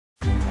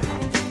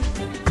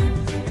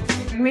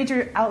you made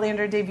your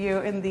Outlander debut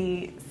in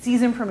the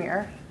season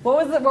premiere.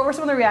 What were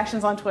some of the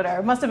reactions on Twitter?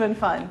 It must have been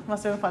fun.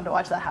 Must have been fun to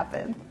watch that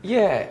happen.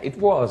 Yeah, it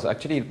was.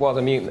 Actually, it was.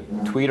 I mean,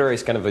 Twitter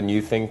is kind of a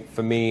new thing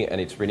for me, and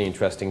it's really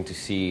interesting to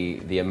see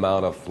the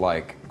amount of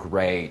like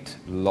great,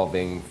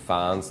 loving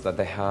fans that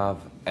they have,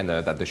 and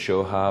that the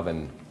show have,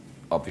 and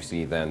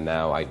obviously then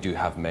now I do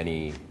have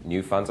many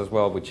new fans as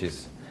well, which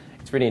is,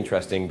 it's really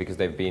interesting because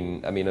they've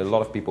been, I mean, a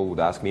lot of people would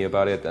ask me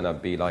about it and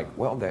I'd be like,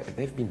 well,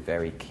 they've been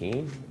very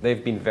keen.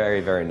 They've been very,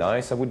 very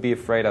nice. I would be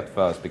afraid at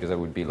first because I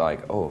would be like,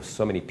 oh,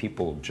 so many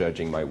people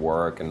judging my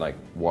work and like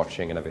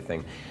watching and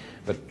everything.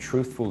 But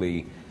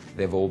truthfully,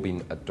 they've all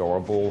been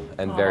adorable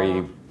and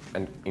very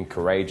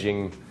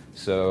encouraging.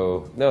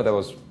 So no, there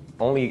was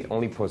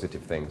only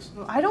positive things.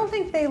 I don't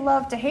think they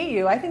love to hate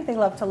you. I think they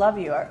love to love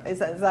you. Is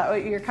that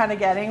what you're kind of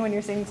getting when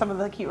you're seeing some of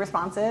the cute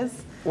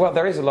responses? Well,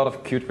 there is a lot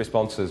of cute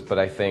responses, but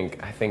I think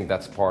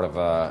that's part of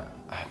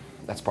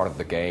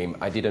the game.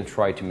 I didn't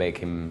try to make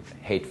him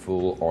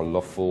hateful or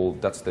loveful.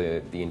 That's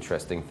the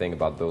interesting thing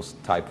about those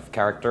type of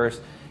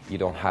characters. You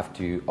don't have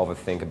to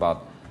overthink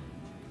about,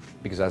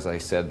 because as I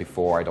said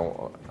before,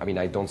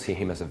 I don't see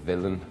him as a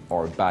villain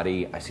or a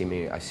baddie.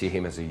 I see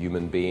him as a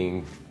human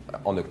being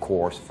on the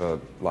course for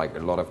like a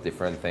lot of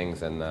different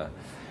things,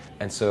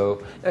 and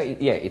so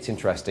yeah, it's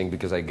interesting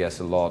because I guess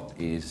a lot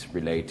is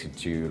related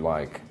to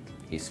like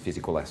his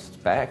physical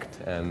aspect,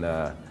 and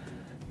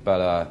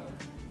but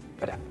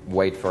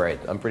wait for it.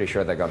 I'm pretty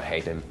sure they're gonna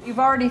hate him. You've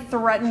already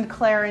threatened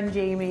Claire and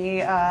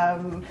Jamie.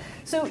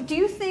 So do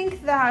you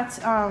think that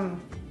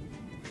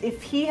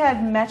if he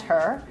had met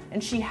her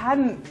and she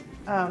hadn't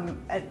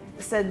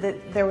said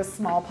that there was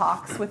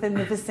smallpox within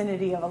the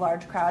vicinity of a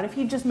large crowd, if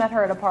he just met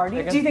her at a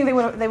party, do you think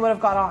they would have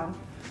got on?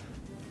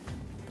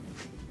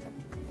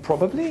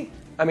 Probably.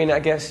 I mean, I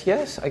guess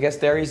yes. I guess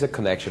there is a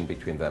connection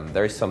between them.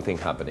 There is something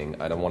happening.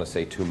 I don't want to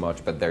say too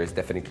much, but there is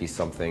definitely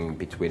something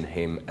between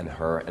him and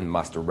her and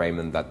Master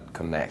Raymond that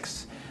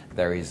connects.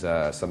 There is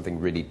something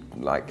really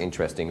like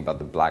interesting about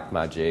the black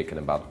magic and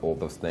about all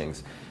those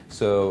things.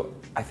 So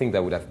I think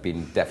that would have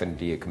been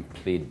definitely a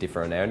complete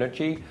different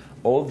energy.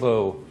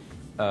 Although,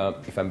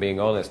 if I'm being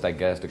honest, I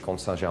guess the Comte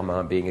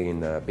Saint-Germain being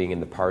in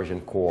the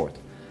Parisian court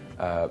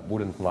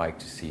wouldn't like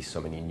to see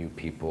so many new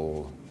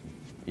people,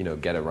 you know,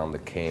 get around the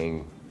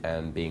king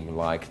and being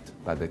liked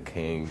by the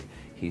king.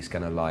 He's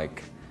kind of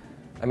like,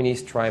 I mean,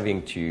 he's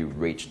striving to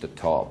reach the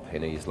top,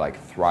 and he's like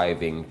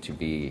thriving to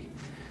be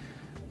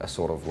a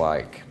sort of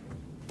like,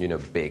 you know,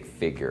 big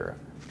figure,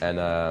 and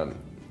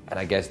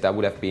I guess that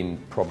would have been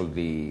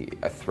probably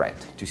a threat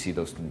to see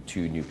those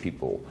two new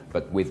people.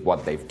 But with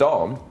what they've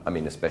done, I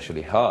mean,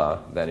 especially her,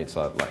 then it's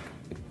like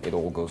it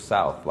all goes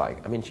south.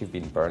 Like, I mean, she's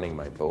been burning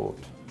my boat.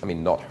 I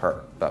mean, not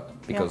her,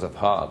 but because of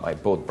her, my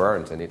boat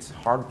burns, and it's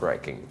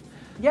heartbreaking.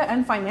 Yeah,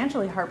 and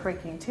financially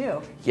heartbreaking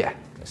too. Yeah,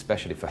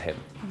 especially for him.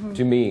 Mm-hmm.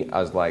 To me,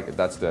 as like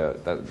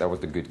that was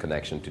the good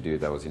connection to do.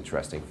 That was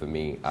interesting for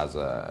me as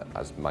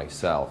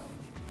myself.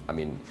 I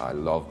mean, I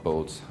love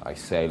boats. I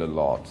sail a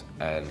lot,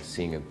 and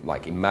seeing it,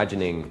 like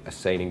imagining a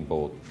sailing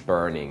boat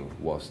burning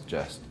was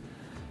just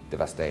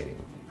devastating,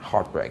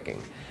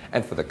 heartbreaking.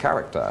 And for the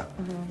character,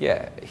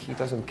 yeah, he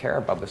doesn't care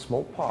about the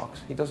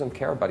smallpox. He doesn't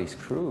care about his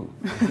crew.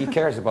 He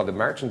cares about the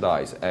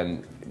merchandise,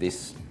 and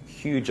this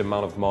huge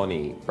amount of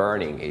money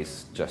burning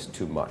is just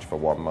too much for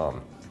one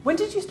man. When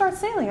did you start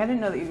sailing? I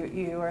didn't know that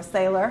you were a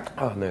sailor.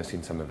 Oh no,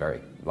 since I'm a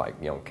very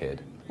young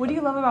kid. What do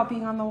you love about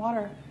being on the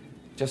water?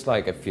 Just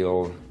like I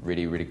feel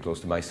really, really close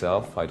to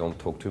myself. I don't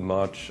talk too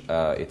much.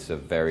 It's a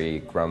very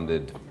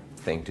grounded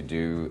thing to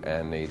do,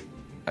 and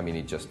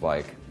it just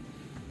like,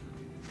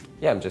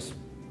 yeah, I'm just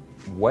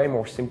way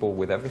more simple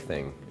with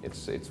everything.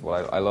 It's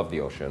what I love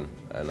the ocean,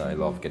 and I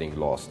love getting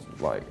lost.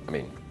 Like, I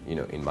mean, you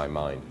know, in my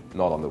mind,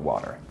 not on the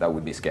water. That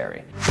would be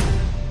scary.